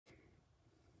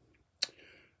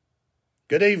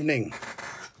Good evening.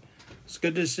 It's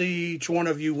good to see each one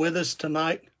of you with us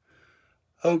tonight.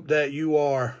 Hope that you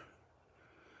are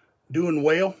doing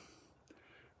well,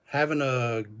 having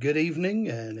a good evening,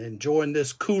 and enjoying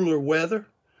this cooler weather.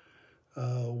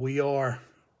 We are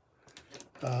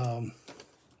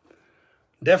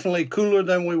definitely cooler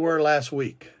than we were last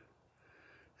week.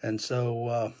 And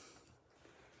so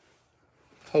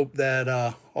hope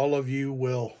that all of you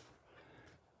will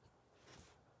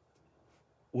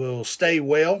stay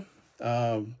well.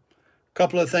 A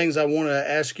couple of things I want to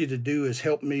ask you to do is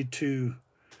help me to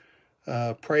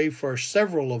pray for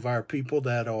several of our people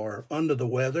that are under the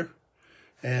weather,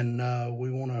 and we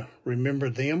want to remember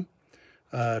them.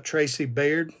 Tracy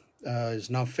Baird is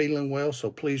not feeling well,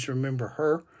 so please remember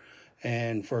her,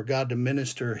 and for God to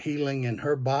minister healing in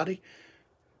her body.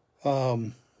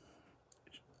 And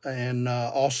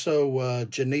also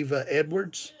Geneva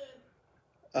Edwards,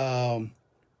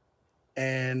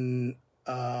 and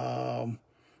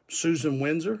Susan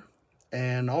Windsor,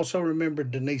 and also remember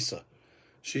Denisa.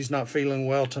 She's not feeling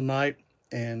well tonight,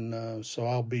 and so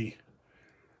I'll be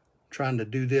trying to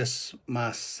do this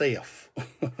myself.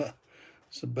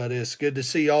 But it's good to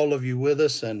see all of you with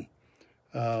us, and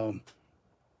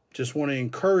just want to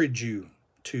encourage you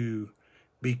to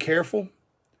be careful,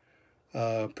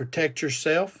 protect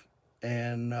yourself,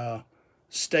 and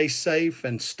stay safe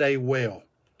and stay well.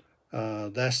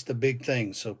 That's the big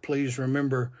thing. So please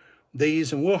remember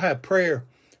these, and we'll have prayer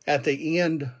at the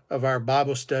end of our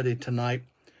Bible study tonight.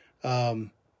 But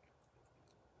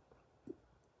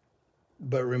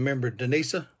remember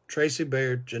Denisa, Tracy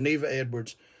Baird, Geneva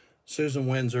Edwards, Susan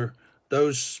Windsor,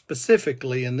 those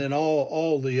specifically, and then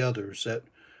all the others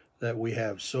that we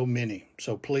have, so many.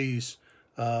 So please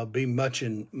be much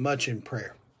in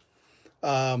prayer.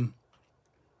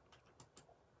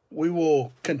 We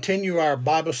will continue our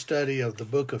Bible study of the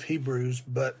book of Hebrews,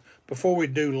 but before we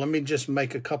do, let me just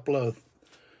make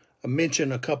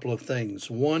mention a couple of things.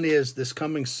 One is this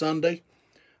coming Sunday,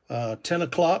 10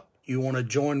 o'clock, you want to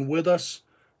join with us,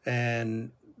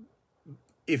 and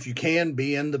if you can,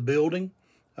 be in the building.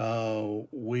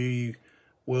 We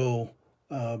will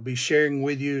be sharing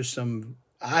with you some,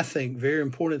 I think, very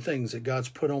important things that God's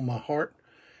put on my heart,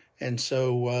 and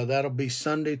so that'll be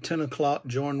Sunday, 10 o'clock.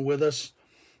 Join with us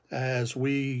as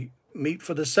we meet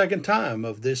for the second time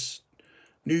of this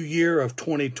new year of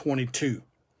 2022.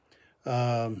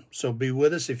 So be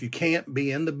with us. If you can't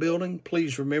be in the building,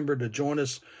 please remember to join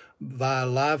us via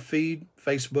live feed,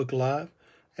 Facebook Live,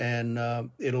 and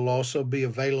it'll also be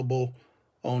available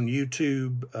on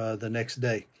YouTube the next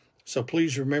day. So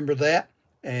please remember that,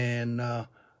 and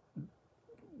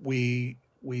we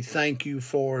thank you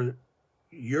for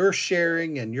your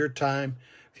sharing and your time.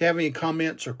 If you have any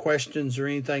comments or questions or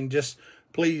anything, just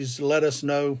please let us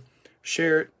know.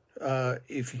 Share it.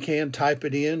 If you can, type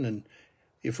it in, and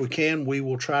if we can, we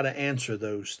will try to answer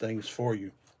those things for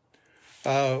you.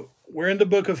 We're in the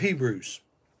book of Hebrews,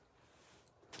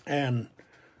 and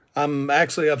I'm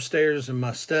actually upstairs in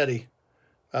my study,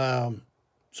 so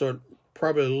it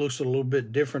probably looks a little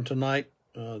bit different tonight.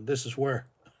 This is where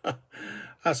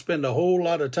I spend a whole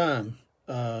lot of time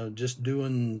just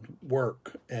doing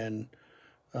work and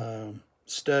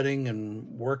studying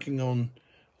and working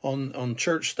on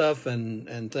church stuff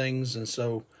and things. And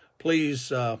so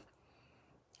please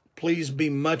be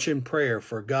much in prayer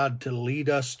for God to lead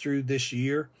us through this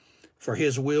year, for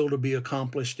his will to be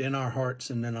accomplished in our hearts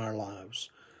and in our lives.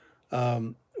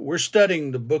 We're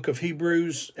studying the book of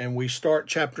Hebrews, and we start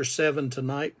chapter 7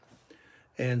 tonight.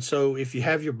 And so if you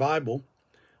have your Bible,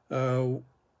 we're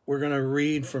going to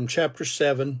read from chapter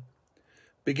 7,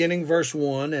 beginning verse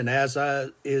 1, and as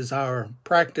is our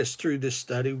practice through this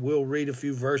study, we'll read a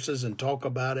few verses and talk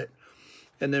about it,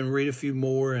 and then read a few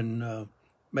more and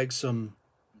make some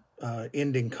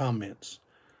ending comments.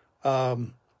 I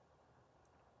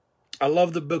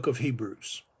love the book of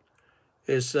Hebrews.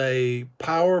 It's a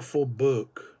powerful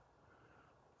book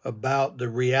about the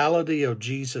reality of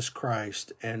Jesus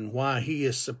Christ and why he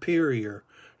is superior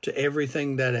to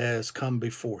everything that has come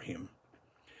before him.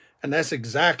 And that's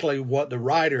exactly what the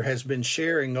writer has been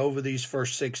sharing over these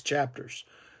first 6 chapters,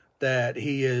 that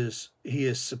he is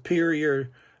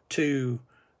superior to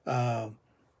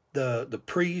the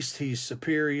priest. He's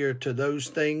superior to those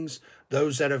things,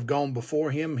 those that have gone before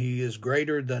him. He is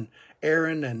greater than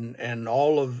Aaron and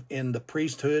all in the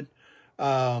priesthood.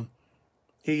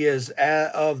 He is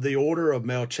of the order of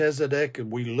Melchizedek.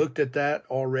 We looked at that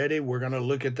already. We're going to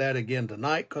look at that again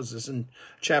tonight because it's in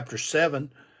chapter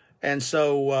 7. And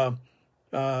so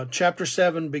chapter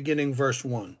 7, beginning verse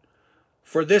 1.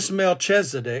 For this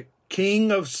Melchizedek, king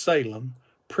of Salem,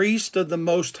 priest of the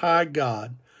Most High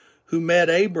God, who met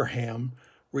Abraham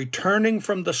returning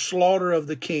from the slaughter of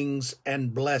the kings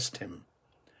and blessed him,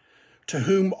 to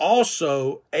whom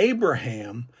also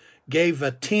Abraham gave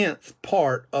a tenth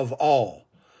part of all,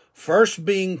 first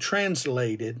being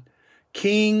translated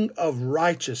King of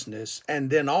Righteousness, and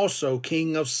then also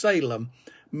King of Salem,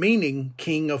 meaning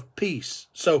King of Peace.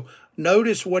 So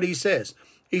notice what he says.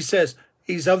 He says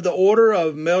he's of the order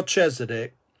of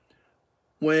Melchizedek.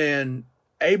 When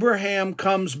Abraham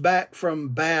comes back from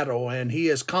battle and he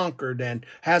has conquered and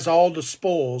has all the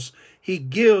spoils, he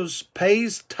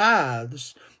pays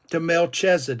tithes to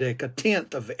Melchizedek, a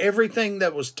tenth of everything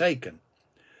that was taken.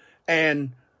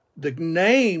 And the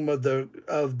name of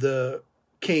the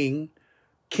king,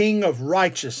 King of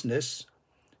Righteousness,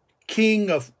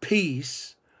 King of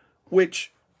Peace,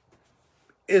 which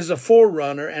is a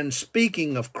forerunner and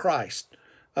speaking of Christ.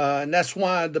 And that's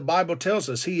why the Bible tells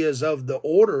us he is of the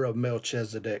order of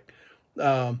Melchizedek.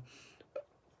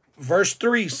 Verse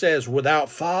 3 says, without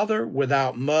father,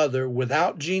 without mother,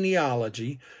 without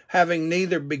genealogy, having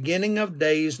neither beginning of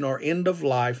days nor end of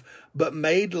life, but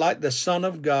made like the Son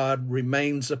of God,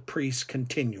 remains a priest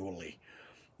continually.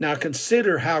 Now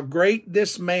consider how great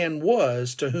this man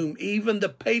was, to whom even the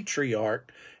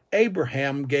patriarch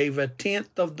Abraham gave a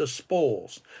tenth of the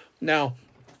spoils. Now,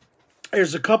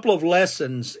 there's a couple of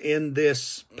lessons in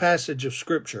this passage of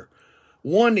Scripture.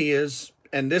 One is,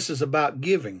 and this is about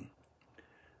giving.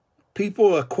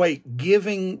 People equate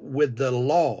giving with the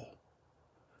law.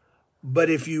 But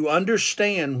if you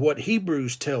understand what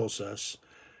Hebrews tells us,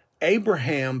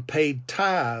 Abraham paid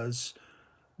tithes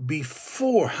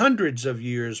before, hundreds of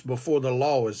years before the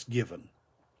law is given.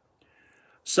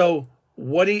 So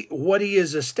what he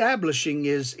is establishing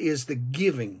is the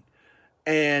giving,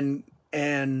 and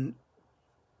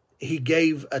he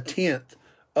gave a tenth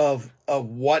of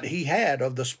what he had,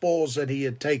 of the spoils that he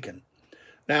had taken.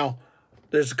 Now,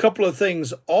 there's a couple of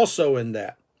things also in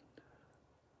that.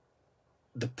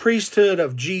 The priesthood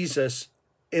of Jesus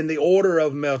in the order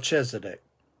of Melchizedek.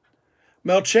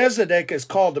 Melchizedek is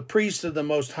called the priest of the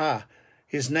Most High.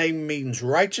 His name means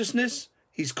righteousness.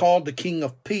 He's called the King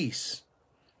of Peace.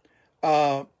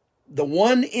 The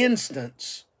one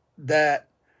instance that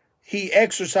he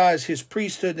exercised his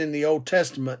priesthood in the Old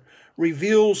Testament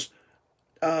reveals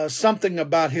something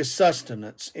about his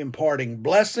sustenance, imparting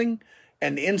blessing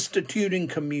and instituting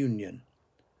communion.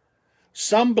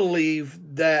 Some believe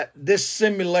that this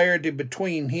similarity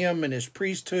between him and his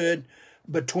priesthood,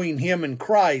 between him and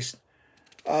Christ,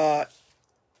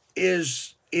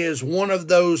 is one of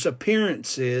those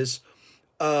appearances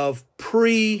of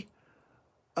pre-birth,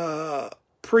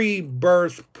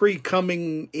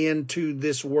 pre-coming into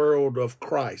this world of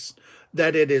Christ.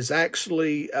 That it is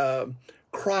actually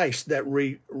Christ that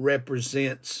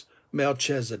represents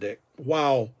Melchizedek.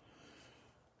 While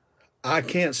I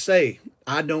can't say,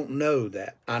 I don't know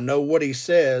that. I know what he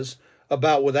says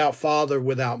about without father,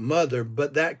 without mother,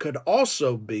 but that could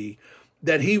also be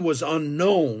that he was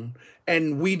unknown,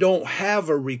 and we don't have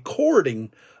a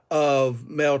recording of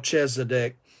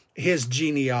Melchizedek, his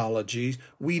genealogy.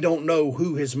 We don't know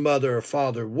who his mother or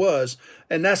father was,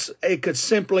 and it could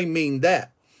simply mean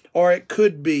that. Or it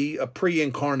could be a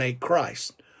pre-incarnate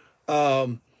Christ.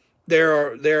 There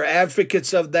are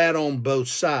advocates of that on both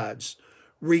sides.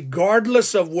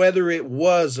 Regardless of whether it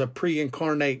was a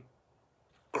pre-incarnate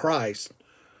Christ,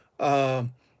 the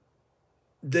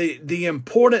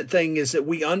important thing is that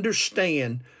we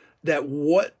understand that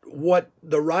what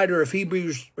the writer of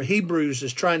Hebrews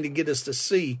is trying to get us to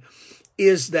see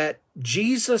is that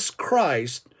Jesus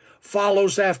Christ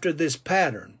follows after this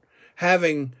pattern,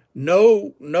 having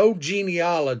no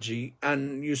genealogy.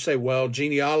 And you say, well,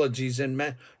 genealogies in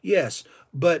man. Yes,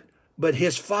 but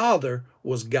his father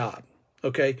was God.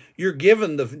 Okay, you're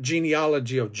given the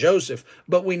genealogy of Joseph,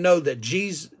 but we know that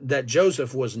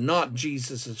Joseph was not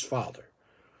Jesus's father.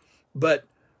 But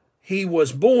he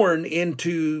was born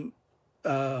into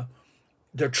the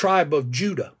tribe of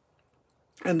Judah.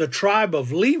 And the tribe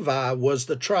of Levi was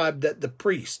the tribe that the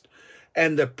priest.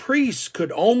 And the priests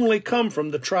could only come from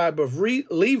the tribe of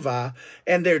Levi,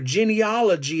 and their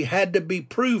genealogy had to be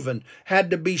proven,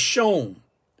 had to be shown.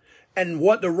 And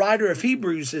what the writer of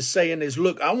Hebrews is saying is,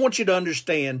 look, I want you to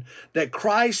understand that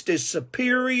Christ is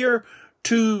superior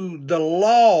to the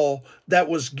law that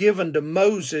was given to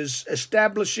Moses,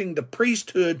 establishing the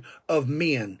priesthood of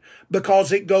men,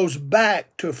 because it goes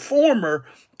back to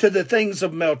the things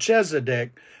of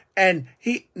Melchizedek, and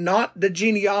not the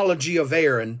genealogy of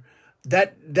Aaron.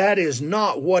 That is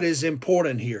not what is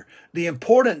important here. The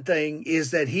important thing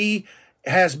is that he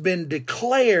has been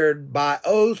declared by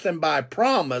oath and by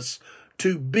promise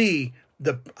to be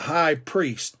the high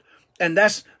priest. And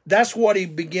that's what he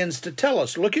begins to tell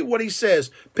us. Look at what he says,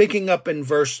 picking up in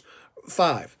verse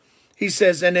 5. He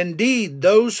says, and indeed,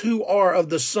 those who are of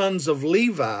the sons of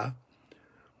Levi,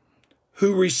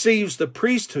 who receives the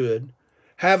priesthood,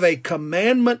 have a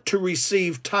commandment to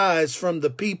receive tithes from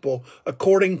the people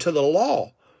according to the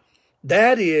law.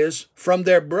 That is, from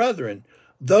their brethren,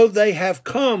 though they have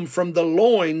come from the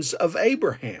loins of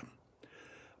Abraham.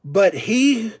 But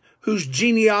he whose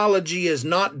genealogy is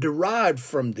not derived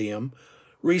from them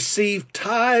received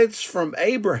tithes from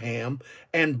Abraham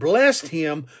and blessed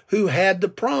him who had the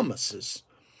promises.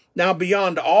 Now,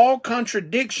 beyond all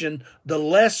contradiction, the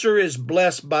lesser is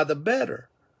blessed by the better.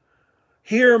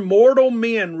 Here mortal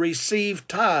men receive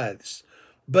tithes,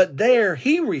 but there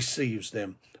he receives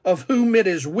them, of whom it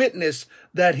is witness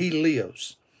that he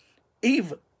lives.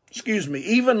 Even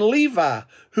Levi,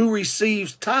 who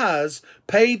receives tithes,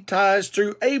 paid tithes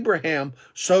through Abraham,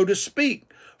 so to speak,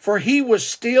 for he was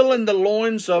still in the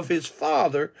loins of his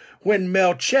father when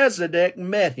Melchizedek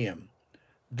met him.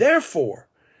 Therefore,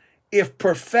 if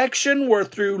perfection were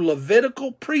through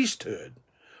Levitical priesthood,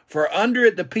 for under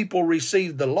it the people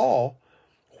received the law,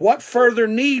 what further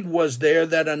need was there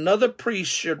that another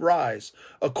priest should rise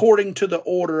according to the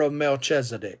order of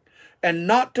Melchizedek, and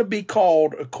not to be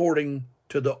called according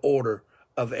to the order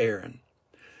of Aaron?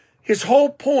 His whole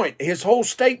point, his whole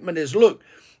statement is, look,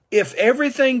 if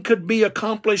everything could be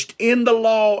accomplished in the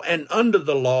law and under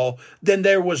the law, then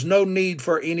there was no need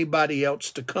for anybody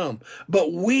else to come.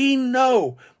 But we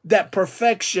know that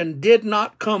perfection did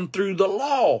not come through the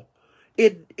law.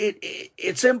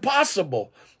 It's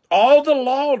impossible. All the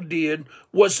law did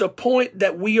was to point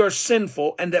that we are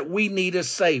sinful and that we need a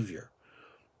Savior.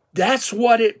 That's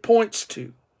what it points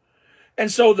to.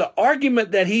 And so the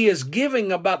argument that he is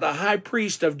giving about the high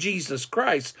priest of Jesus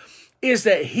Christ is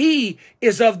that he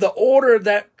is of the order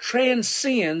that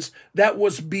transcends, that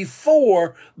was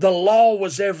before the law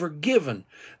was ever given.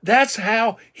 That's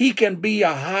how he can be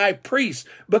a high priest,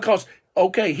 because,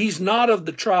 okay, he's not of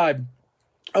the tribe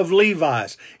of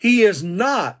Levi's. He is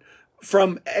not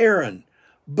from Aaron,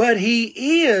 but he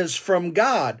is from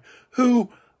God, who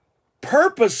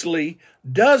purposely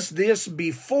does this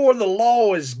before the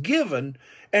law is given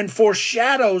and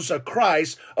foreshadows a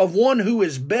Christ of one who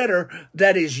is better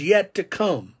that is yet to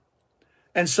come.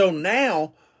 And so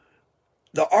now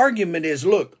the argument is,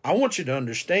 look, I want you to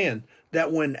understand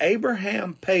that when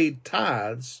Abraham paid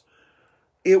tithes,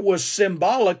 it was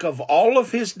symbolic of all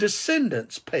of his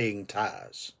descendants paying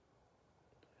tithes.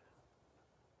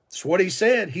 That's what he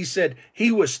said. He said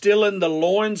he was still in the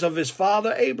loins of his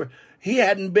father Abraham. He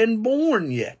hadn't been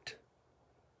born yet.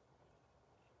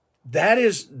 That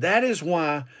is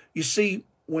why, you see,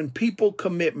 when people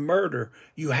commit murder,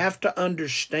 you have to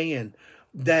understand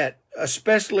that,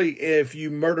 especially if you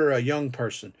murder a young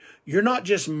person, you're not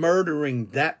just murdering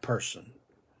that person.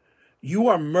 You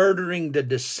are murdering the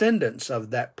descendants of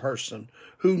that person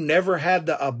who never had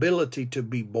the ability to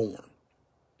be born.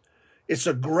 It's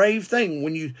a grave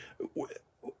thing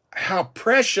how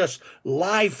precious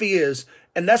life is.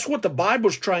 And that's what the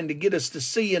Bible's trying to get us to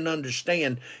see and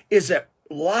understand, is that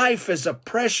life is a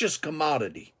precious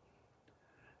commodity.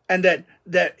 And that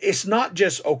it's not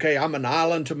just, okay, I'm an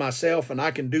island to myself and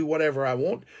I can do whatever I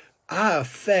want. I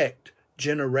affect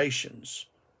generations.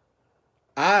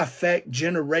 I affect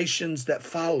generations that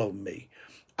follow me.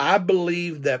 I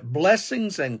believe that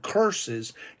blessings and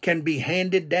curses can be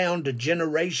handed down to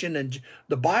generation. And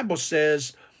the Bible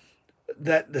says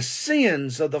that the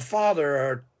sins of the father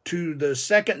are to the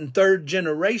second and third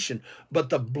generation,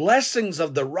 but the blessings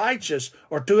of the righteous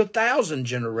are to 1,000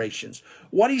 generations.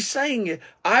 What he's saying is,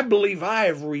 I believe I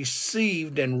have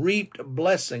received and reaped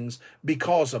blessings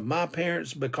because of my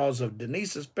parents, because of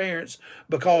Denise's parents,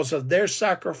 because of their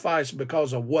sacrifice,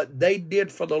 because of what they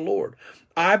did for the Lord.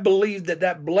 I believe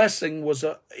that blessing was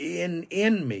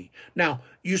in me. Now,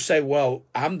 you say, well,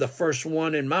 I'm the first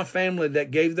one in my family that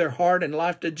gave their heart and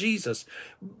life to Jesus.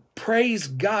 Praise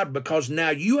God, because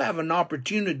now you have an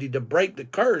opportunity to break the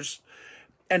curse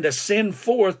and to send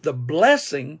forth the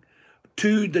blessing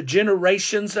to the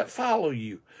generations that follow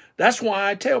you. That's why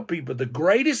I tell people the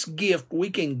greatest gift we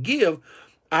can give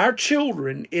our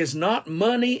children is not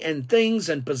money and things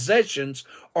and possessions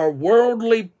or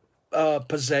worldly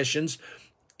possessions.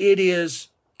 It is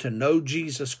to know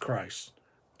Jesus Christ.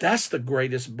 That's the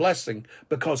greatest blessing,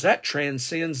 because that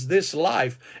transcends this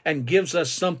life and gives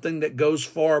us something that goes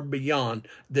far beyond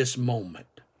this moment.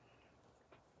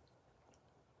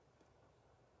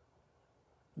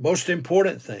 Most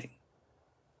important thing,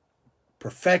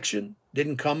 perfection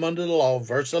didn't come under the law,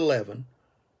 verse 11.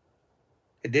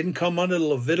 It didn't come under the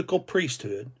Levitical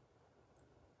priesthood.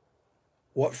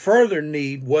 What further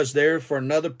need was there for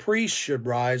another priest should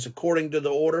rise according to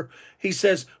the order? He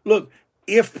says, look,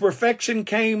 if perfection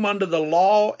came under the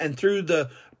law and through the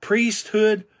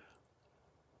priesthood,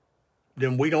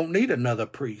 then we don't need another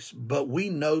priest. But we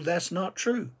know that's not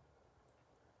true.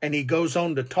 And he goes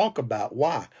on to talk about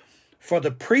why. For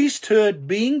the priesthood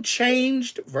being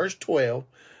changed, verse 12,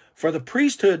 for the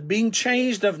priesthood being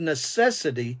changed of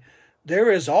necessity,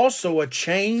 there is also a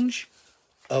change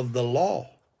of the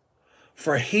law.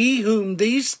 For he whom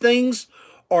these things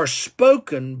are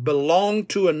spoken belonged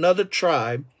to another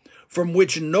tribe, from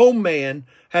which no man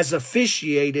has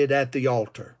officiated at the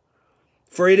altar.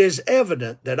 For it is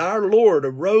evident that our Lord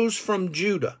arose from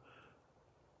Judah,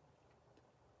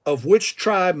 of which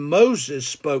tribe Moses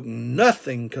spoke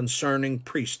nothing concerning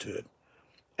priesthood.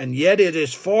 And yet it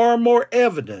is far more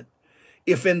evident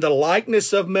if in the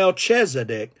likeness of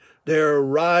Melchizedek there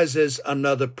arises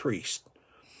another priest,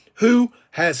 who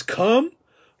has come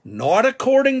not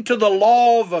according to the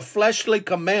law of a fleshly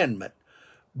commandment,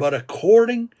 but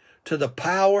according to the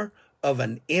power of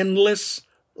an endless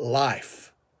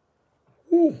life.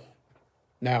 Ooh.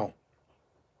 Now,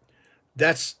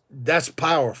 that's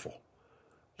powerful.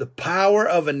 The power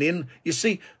of you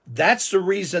see, that's the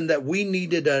reason that we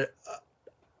needed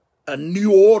a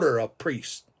new order of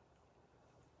priests.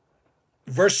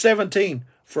 Verse 17,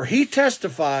 for he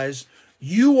testifies,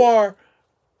 you are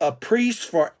a priest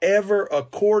forever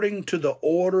according to the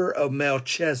order of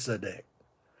Melchizedek.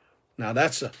 Now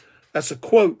that's a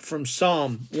quote from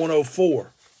Psalm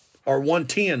 104 or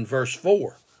 110 verse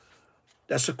 4.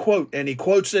 That's a quote, and he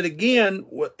quotes it again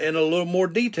in a little more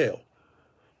detail.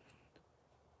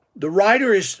 The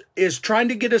writer is trying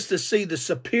to get us to see the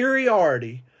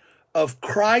superiority of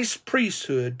Christ's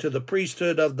priesthood to the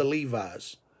priesthood of the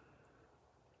Levites.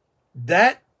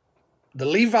 That the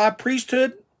Levi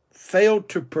priesthood failed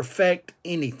to perfect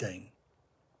anything.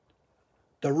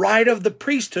 The right of the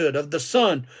priesthood of the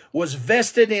Son was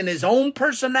vested in his own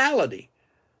personality.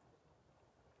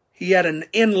 He had an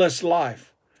endless life.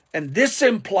 And this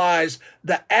implies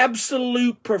the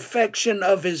absolute perfection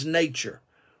of his nature.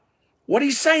 What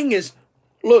he's saying is,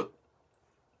 look,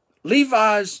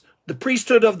 Levi's, the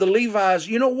priesthood of the Levites,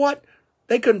 you know what?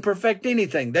 They couldn't perfect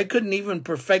anything. They couldn't even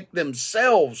perfect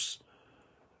themselves.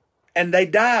 And they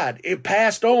died. It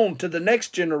passed on to the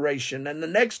next generation and the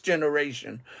next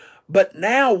generation. But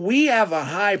now we have a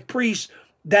high priest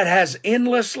that has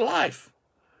endless life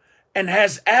and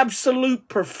has absolute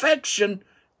perfection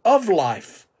of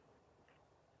life.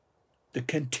 The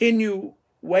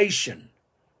continuation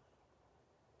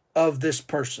of this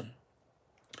person.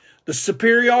 The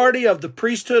superiority of the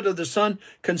priesthood of the Son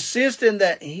consists in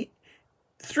that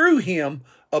through him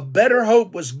a better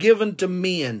hope was given to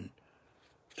men,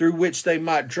 through which they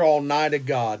might draw nigh to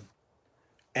God,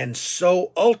 and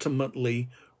so ultimately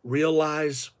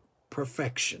realize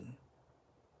perfection.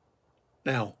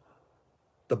 Now,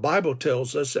 the Bible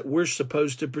tells us that we're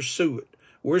supposed to pursue it.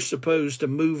 We're supposed to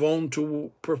move on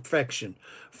to perfection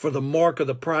for the mark of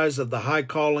the prize of the high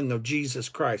calling of Jesus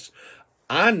Christ.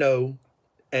 I know,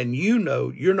 and you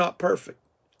know, you're not perfect.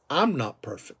 I'm not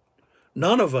perfect.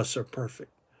 None of us are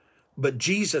perfect. But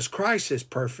Jesus Christ is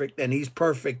perfect, and he's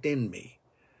perfect in me.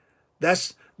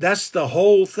 That's the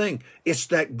whole thing. It's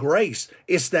that grace.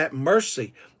 It's that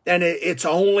mercy. And it's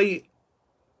only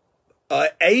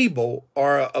able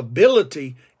or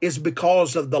ability is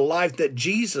because of the life that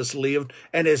Jesus lived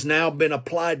and has now been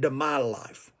applied to my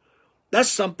life. That's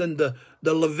something the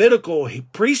Levitical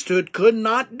priesthood could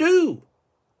not do.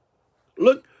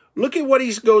 Look at what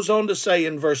he goes on to say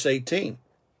in verse 18.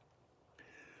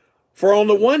 For on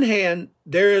the one hand,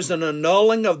 there is an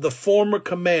annulling of the former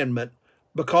commandment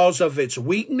because of its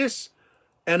weakness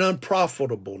and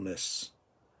unprofitableness.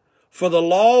 For the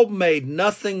law made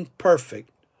nothing perfect.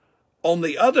 On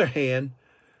the other hand,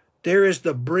 there is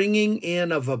the bringing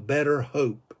in of a better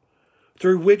hope,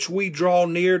 through which we draw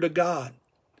near to God.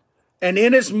 And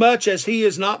inasmuch as he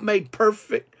is not made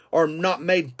perfect or not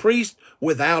made priest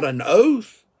without an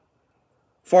oath,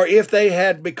 for if they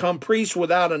had become priests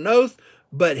without an oath,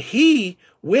 but he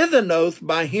with an oath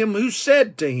by him who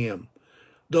said to him,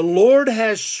 the Lord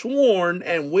has sworn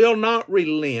and will not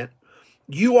relent.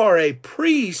 You are a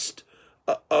priest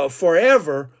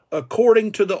forever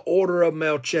according to the order of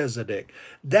Melchizedek.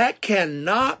 That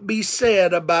cannot be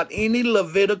said about any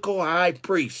Levitical high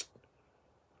priest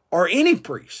or any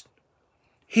priest.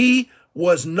 He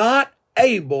was not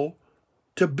able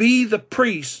to be the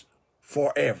priest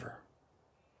forever.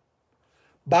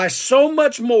 By so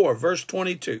much more, verse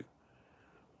 22,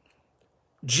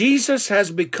 Jesus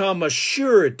has become a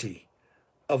surety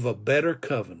of a better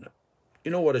covenant.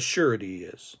 You know what a surety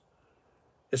is?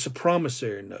 It's a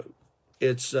promissory note.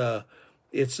 It's a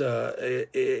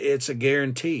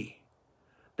guarantee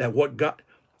that what God,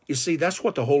 you see, that's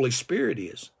what the Holy Spirit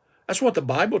is. That's what the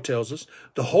Bible tells us.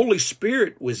 The Holy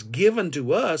Spirit was given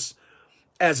to us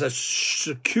as a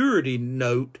security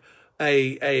note,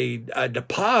 a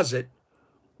deposit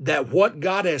that what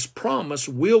God has promised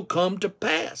will come to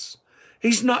pass.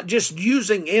 He's not just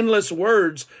using endless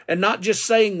words and not just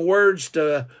saying words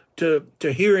to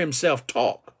hear himself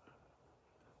talk.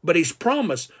 But he's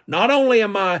promised, not only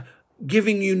am I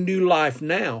giving you new life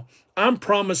now, I'm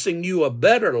promising you a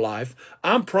better life.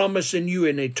 I'm promising you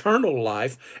an eternal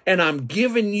life. And I'm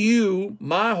giving you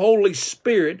my Holy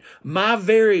Spirit, my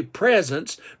very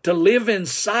presence, to live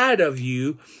inside of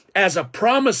you as a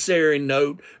promissory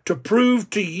note to prove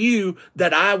to you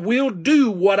that I will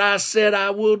do what I said I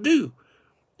will do.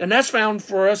 And that's found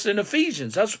for us in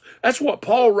Ephesians. That's what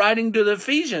Paul, writing to the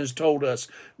Ephesians, told us,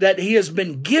 that he has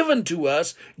been given to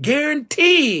us,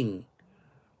 guaranteeing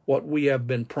what we have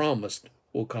been promised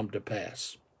will come to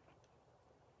pass.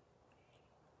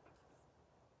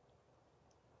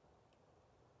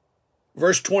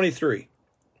 Verse 23.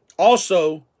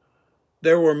 Also,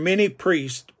 there were many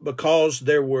priests because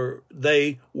they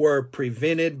were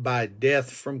prevented by death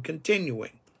from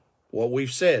continuing. What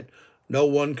we've said, no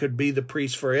one could be the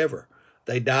priest forever.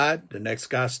 They died, the next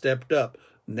guy stepped up.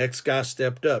 The next guy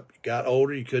stepped up. You got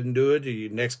older, you couldn't do it, the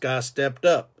next guy stepped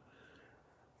up.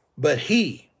 But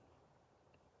he,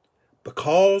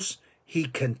 because he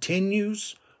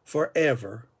continues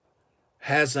forever,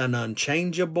 has an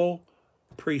unchangeable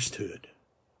priesthood.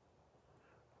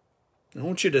 I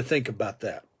want you to think about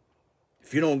that.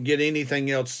 If you don't get anything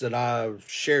else that I've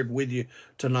shared with you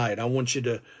tonight, I want you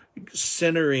to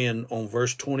center in on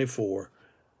verse 24.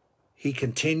 He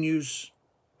continues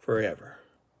forever.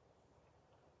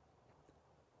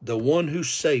 The one who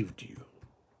saved you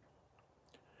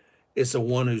is the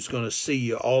one who's going to see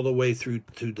you all the way through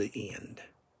to the end.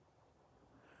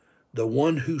 The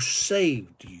one who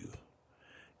saved you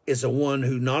is the one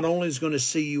who not only is going to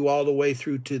see you all the way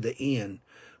through to the end,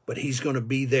 but he's going to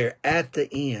be there at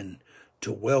the end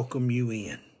to welcome you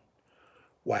in.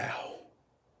 Wow.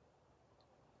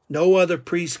 No other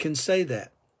priest can say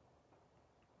that.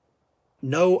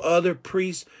 No other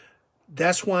priest.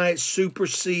 That's why it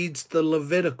supersedes the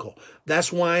Levitical.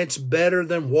 That's why it's better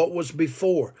than what was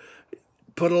before.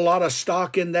 Put a lot of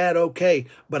stock in that, okay.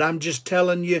 But I'm just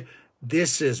telling you,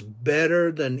 this is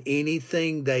better than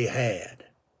anything they had.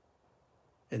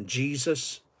 And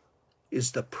Jesus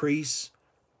is the priest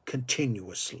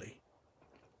continuously.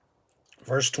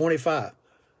 Verse 25.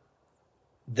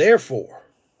 Therefore,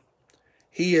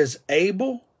 he is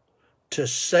able to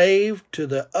save to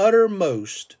the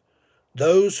uttermost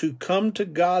those who come to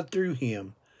God through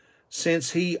him,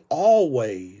 since he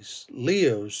always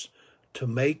lives to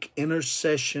make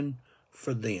intercession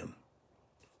for them.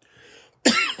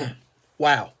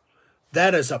 Wow,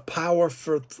 that is a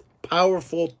powerful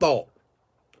thought.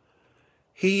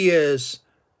 He is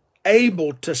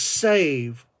able to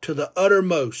save to the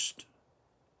uttermost.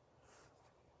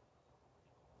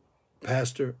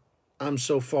 Pastor, I'm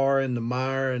so far in the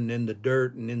mire and in the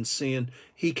dirt and in sin,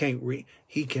 he can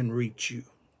reach you.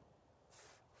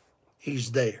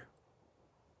 He's there.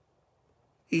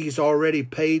 He's already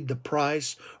paid the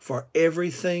price for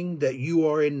everything that you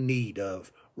are in need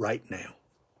of right now.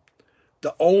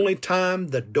 The only time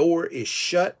the door is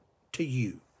shut to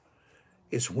you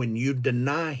is when you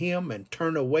deny him and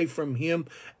turn away from him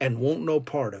and want no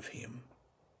part of him.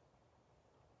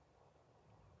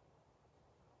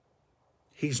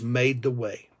 He's made the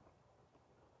way.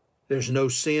 There's no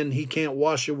sin he can't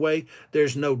wash away.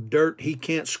 There's no dirt he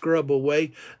can't scrub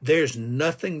away. There's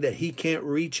nothing that he can't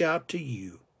reach out to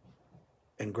you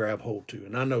and grab hold to.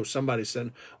 And I know somebody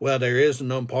said, well, there is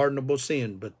an unpardonable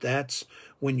sin, but that's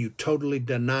when you totally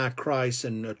deny Christ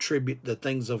and attribute the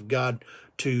things of God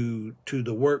to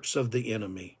the works of the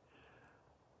enemy.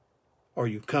 Or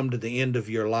you come to the end of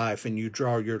your life and you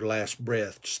draw your last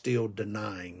breath still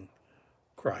denying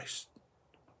Christ.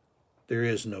 There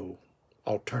is no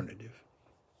alternative.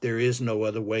 There is no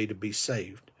other way to be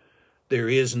saved. There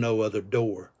is no other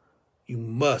door. You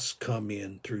must come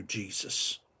in through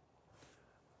Jesus.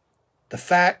 The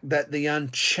fact that the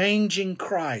unchanging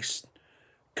Christ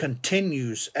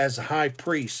continues as a high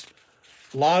priest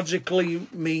logically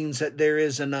means that there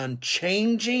is an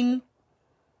unchanging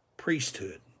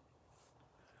priesthood.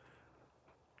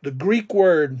 The Greek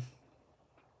word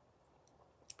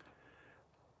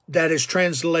that is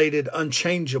translated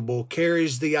unchangeable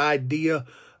carries the idea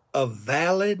of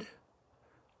valid,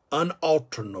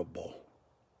 unalterable.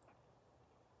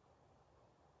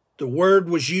 The word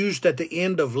was used at the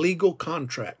end of legal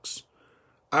contracts.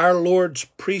 Our Lord's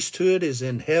priesthood is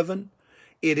in heaven.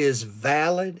 It is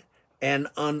valid and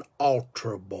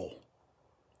unalterable.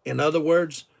 In other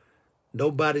words,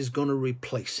 nobody's going to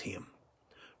replace him.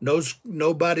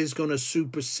 Nobody's going to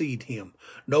supersede him.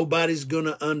 Nobody's going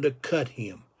to undercut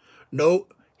him. No,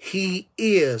 he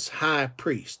is high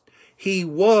priest. He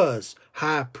was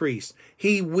high priest.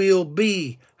 He will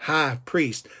be high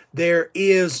priest. There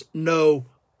is no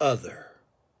other.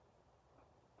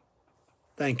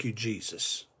 Thank you,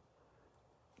 Jesus.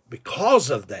 Because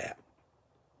of that,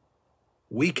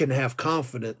 we can have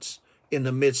confidence in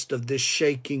the midst of this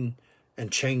shaking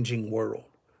and changing world.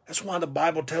 That's why the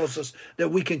Bible tells us that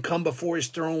we can come before his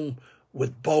throne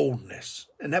with boldness.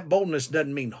 And that boldness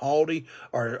doesn't mean haughty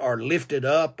or lifted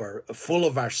up or full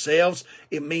of ourselves.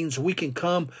 It means we can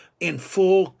come in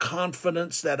full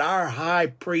confidence that our high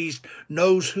priest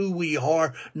knows who we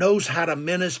are, knows how to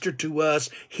minister to us,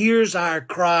 hears our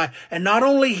cry, and not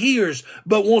only hears,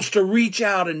 but wants to reach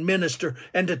out and minister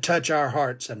and to touch our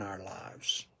hearts and our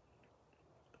lives.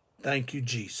 Thank you,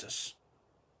 Jesus.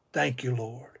 Thank you,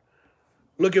 Lord.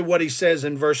 Look at what he says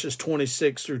in verses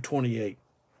 26 through 28.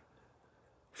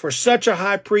 For such a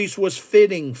high priest was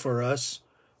fitting for us,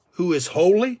 who is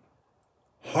holy,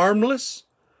 harmless,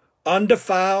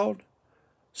 undefiled,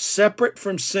 separate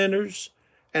from sinners,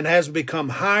 and has become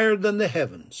higher than the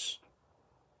heavens,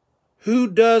 who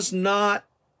does not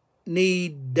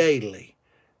need daily,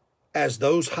 as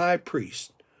those high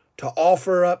priests, to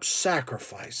offer up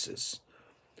sacrifices,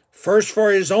 first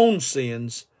for his own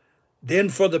sins, then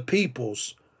for the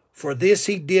people's. For this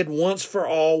he did once for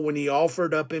all when he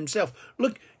offered up himself.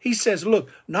 Look, he says, look,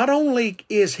 not only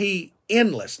is he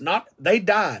endless, they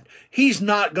died. He's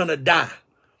not going to die.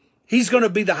 He's going to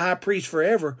be the high priest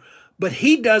forever, but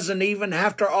he doesn't even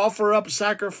have to offer up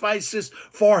sacrifices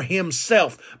for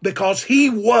himself because he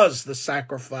was the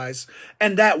sacrifice.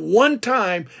 And that one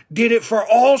time did it for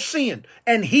all sin.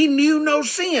 And he knew no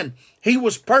sin. He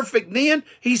was perfect then.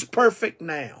 He's perfect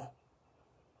now.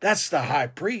 That's the high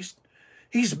priest.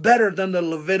 He's better than the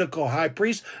Levitical high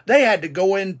priest. They had to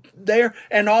go in there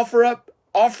and offer up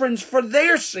offerings for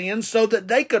their sins so that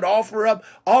they could offer up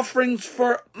offerings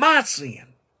for my sin.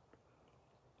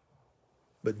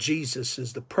 But Jesus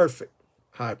is the perfect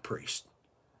high priest.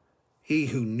 He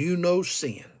who knew no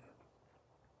sin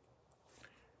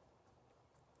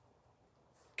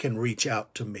can reach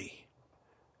out to me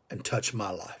and touch my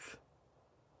life.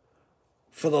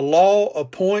 For the law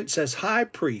appoints as high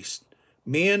priest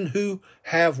men who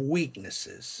have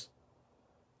weaknesses.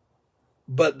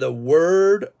 But the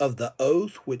word of the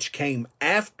oath which came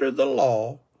after the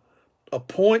law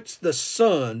appoints the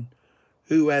Son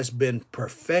who has been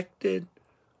perfected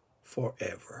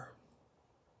forever.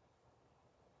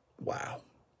 Wow.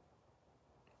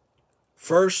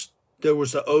 First, there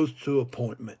was the oath to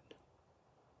appointment.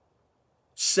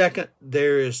 Second,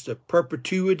 there is the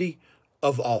perpetuity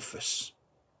of office.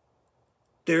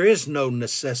 There is no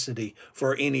necessity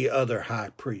for any other high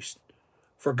priest,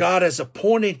 for God has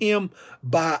appointed him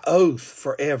by oath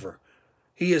forever.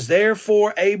 He is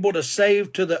therefore able to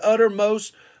save to the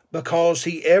uttermost, because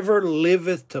he ever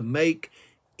liveth to make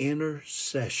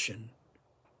intercession.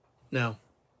 Now,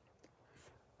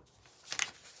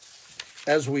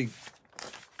 as we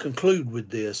conclude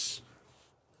with this,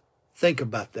 think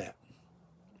about that.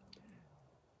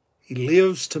 He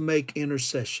lives to make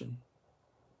intercession.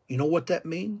 You know what that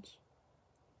means?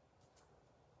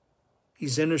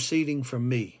 He's interceding for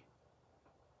me,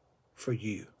 for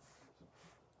you.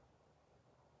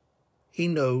 He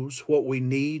knows what we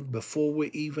need before we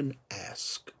even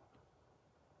ask.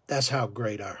 That's how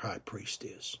great our high priest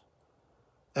is.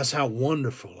 That's how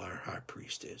wonderful our high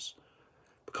priest is.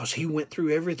 Because he went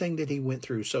through everything that he went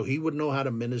through, so he would know how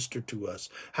to minister to us,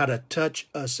 how to touch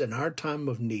us in our time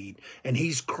of need. And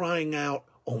he's crying out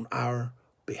on our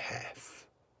behalf.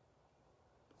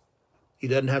 He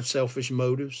doesn't have selfish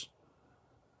motives.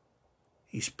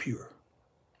 He's pure.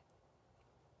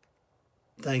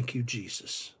 Thank you,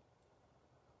 Jesus.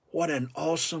 What an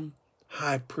awesome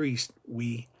high priest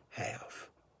we have.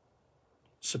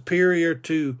 Superior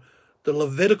to the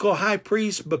Levitical high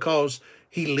priest because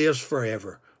he lives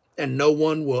forever and no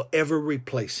one will ever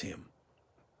replace him.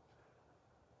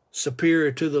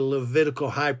 Superior to the Levitical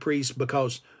high priest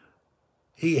because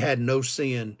he had no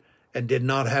sin and did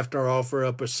not have to offer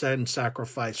up a sin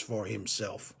sacrifice for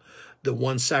himself. The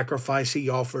one sacrifice he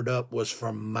offered up was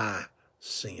for my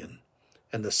sin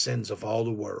and the sins of all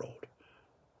the world.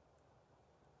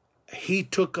 He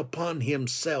took upon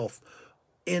himself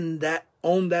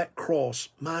on that cross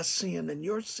my sin and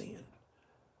your sin.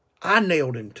 I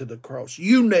nailed him to the cross.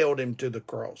 You nailed him to the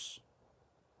cross.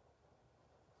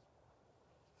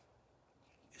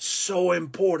 It's so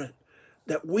important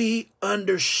that we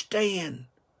understand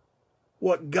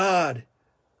what God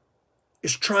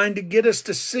is trying to get us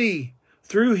to see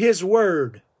through His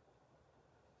Word.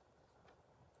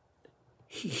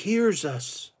 He hears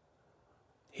us.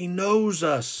 He knows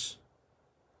us.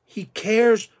 He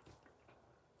cares.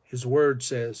 His Word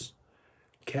says,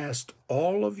 cast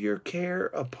all of your care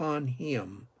upon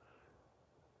Him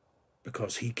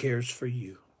because He cares for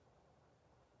you.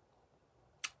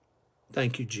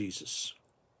 Thank you, Jesus.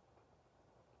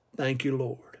 Thank you,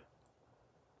 Lord.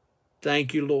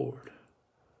 Thank you, Lord,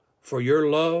 for your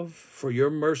love, for your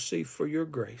mercy, for your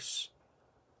grace,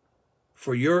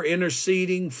 for your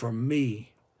interceding for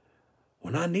me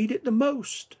when I need it the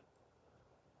most.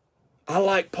 I,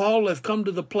 like Paul, have come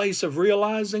to the place of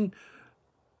realizing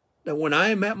that when I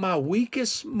am at my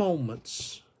weakest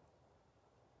moments,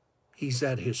 He's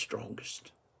at His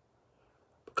strongest.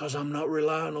 Because I'm not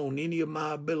relying on any of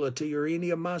my ability or any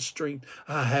of my strength.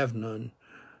 I have none.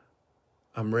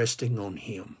 I'm resting on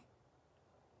Him.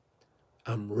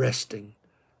 I'm resting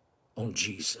on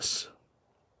Jesus.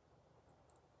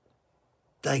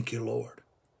 Thank you, Lord.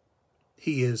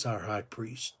 He is our high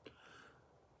priest.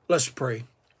 Let's pray.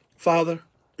 Father,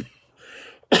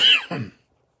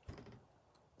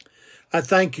 I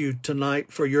thank you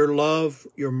tonight for your love,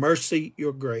 your mercy,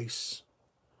 your grace.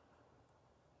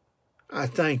 I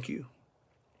thank you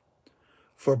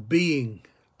for being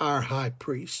our high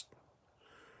priest.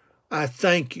 I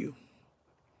thank you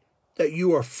that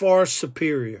you are far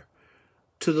superior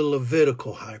to the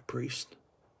Levitical high priest.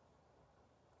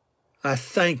 I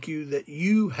thank you that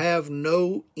you have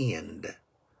no end.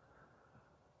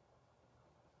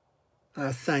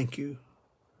 I thank you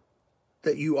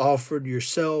that you offered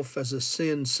yourself as a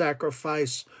sin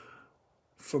sacrifice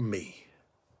for me,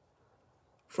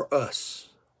 for us,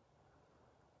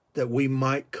 that we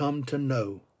might come to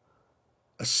know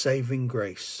a saving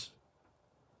grace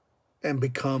and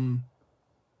become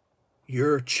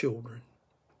your children.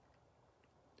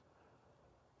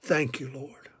 Thank you,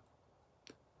 Lord.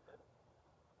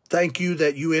 Thank you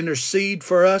that you intercede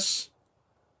for us.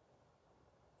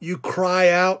 You cry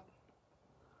out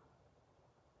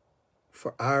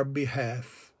for our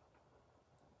behalf.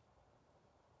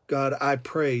 God, I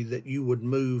pray that you would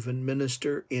move and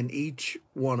minister in each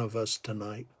one of us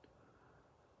tonight.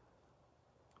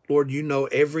 Lord, you know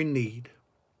every need.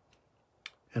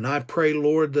 And I pray,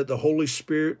 Lord, that the Holy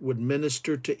Spirit would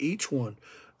minister to each one,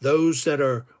 those that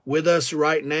are with us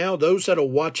right now, those that will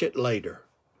watch it later.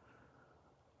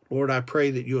 Lord, I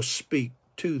pray that you'll speak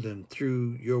to them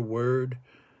through your word,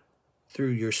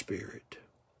 through your Spirit.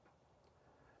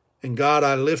 And God,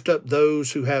 I lift up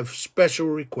those who have special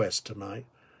requests tonight,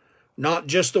 not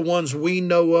just the ones we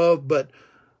know of, but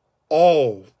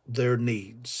all their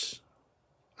needs.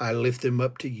 I lift them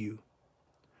up to you.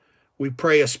 We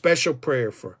pray a special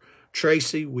prayer for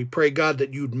Tracy. We pray, God,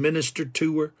 that you'd minister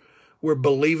to her. We're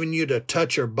believing you to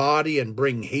touch her body and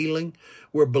bring healing.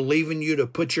 We're believing you to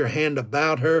put your hand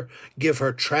about her, give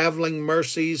her traveling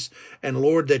mercies, and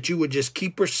Lord, that you would just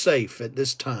keep her safe at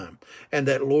this time. And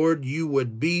that, Lord, you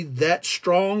would be that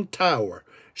strong tower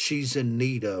she's in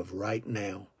need of right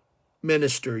now.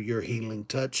 Minister your healing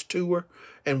touch to her,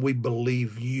 and we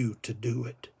believe you to do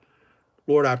it.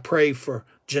 Lord, I pray for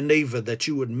Geneva that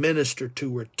you would minister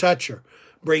to her, touch her,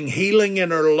 bring healing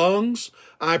in her lungs.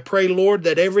 I pray, Lord,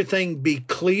 that everything be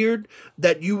cleared,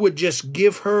 that you would just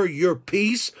give her your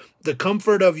peace, the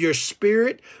comfort of your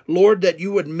Spirit. Lord, that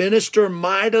you would minister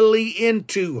mightily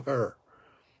into her.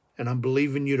 And I'm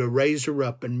believing you to raise her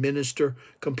up and minister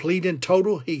complete and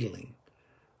total healing.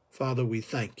 Father, we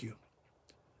thank you.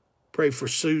 Pray for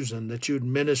Susan that you would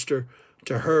minister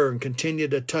to her and continue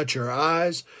to touch her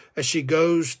eyes as she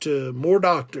goes to more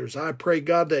doctors. I pray,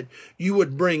 God, that you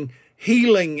would bring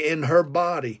healing in her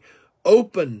body.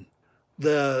 Open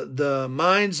the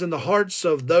minds and the hearts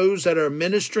of those that are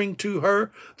ministering to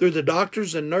her through the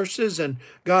doctors and nurses. And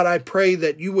God, I pray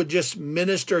that you would just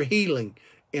minister healing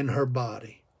in her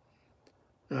body.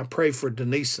 And I pray for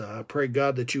Denisa. I pray,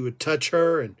 God, that you would touch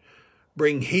her and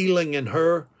bring healing in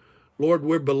her. Lord,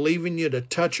 we're believing you to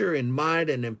touch her in might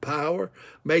and in power.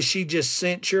 May she just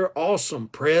sense your awesome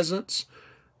presence.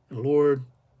 And Lord,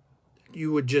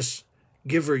 you would just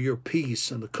give her your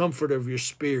peace and the comfort of your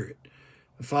Spirit.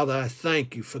 And Father, I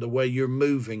thank you for the way you're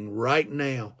moving right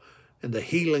now and the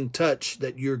healing touch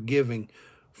that you're giving.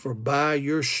 For by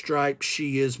your stripes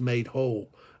she is made whole.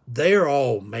 They're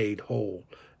all made whole.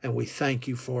 And we thank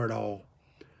you for it all.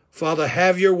 Father,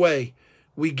 have your way.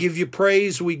 We give you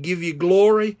praise. We give you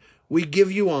glory. We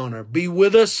give you honor. Be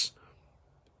with us.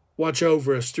 watch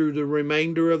over us through the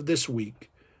remainder of this week.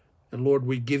 And Lord,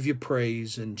 we give you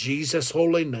praise in Jesus'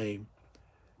 holy name.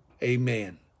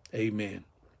 Amen. Amen.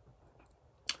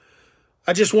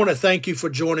 I just want to thank you for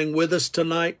joining with us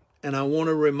tonight. And I want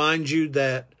to remind you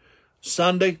that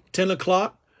Sunday, 10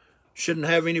 o'clock, shouldn't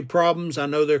have any problems. I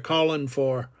know they're calling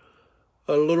for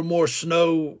a little more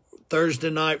snow Thursday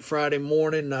night, Friday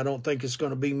morning. I don't think it's going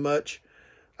to be much.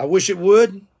 I wish it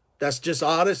would. That's just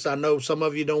honest. I know some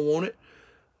of you don't want it.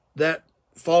 That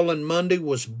fallen Monday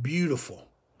was beautiful.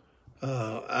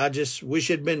 I just wish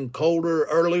it had been colder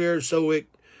earlier so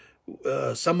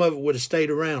some of it would have stayed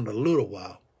around a little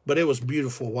while. But it was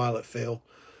beautiful while it fell.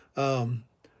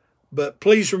 But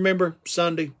please remember,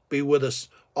 Sunday, be with us.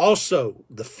 Also,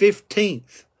 the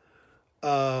 15th,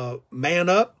 Man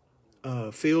Up.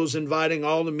 Phil's inviting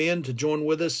all the men to join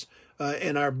with us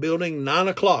in our building, 9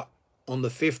 o'clock on the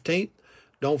 15th.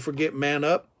 Don't forget Man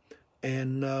Up.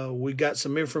 And we got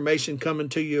some information coming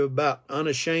to you about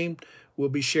Unashamed. We'll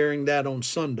be sharing that on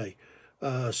Sunday.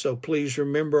 So please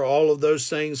remember all of those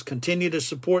things. Continue to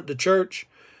support the church.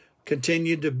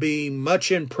 Continue to be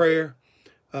much in prayer.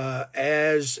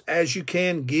 As you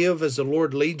can, give as the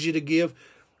Lord leads you to give.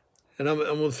 And I'm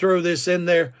going to throw this in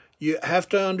there. You have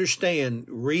to understand,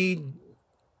 read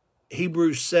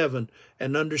Hebrews 7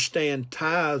 and understand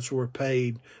tithes were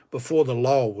paid before the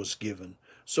law was given.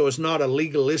 So it's not a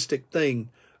legalistic thing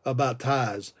about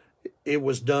tithes. It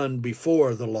was done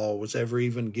before the law was ever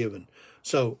even given.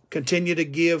 So continue to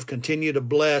give, continue to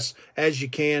bless as you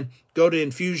can. Go to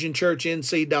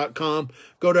infusionchurchnc.com.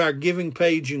 Go to our giving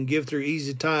page. You can give through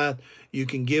Easy Tithe. You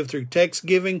can give through text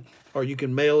giving, or you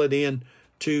can mail it in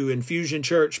to Infusion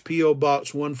Church, P.O. Box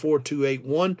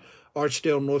 14281,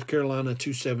 Archdale, North Carolina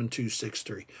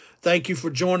 27263. Thank you for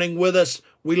joining with us.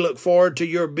 We look forward to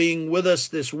your being with us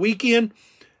this weekend.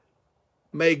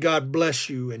 May God bless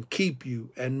you and keep you,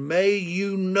 and may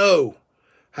you know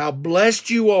how blessed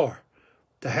you are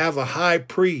to have a high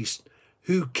priest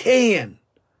who can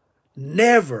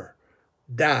never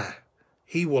die.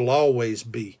 He will always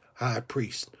be high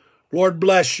priest. Lord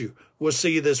bless you. We'll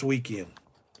see you this weekend.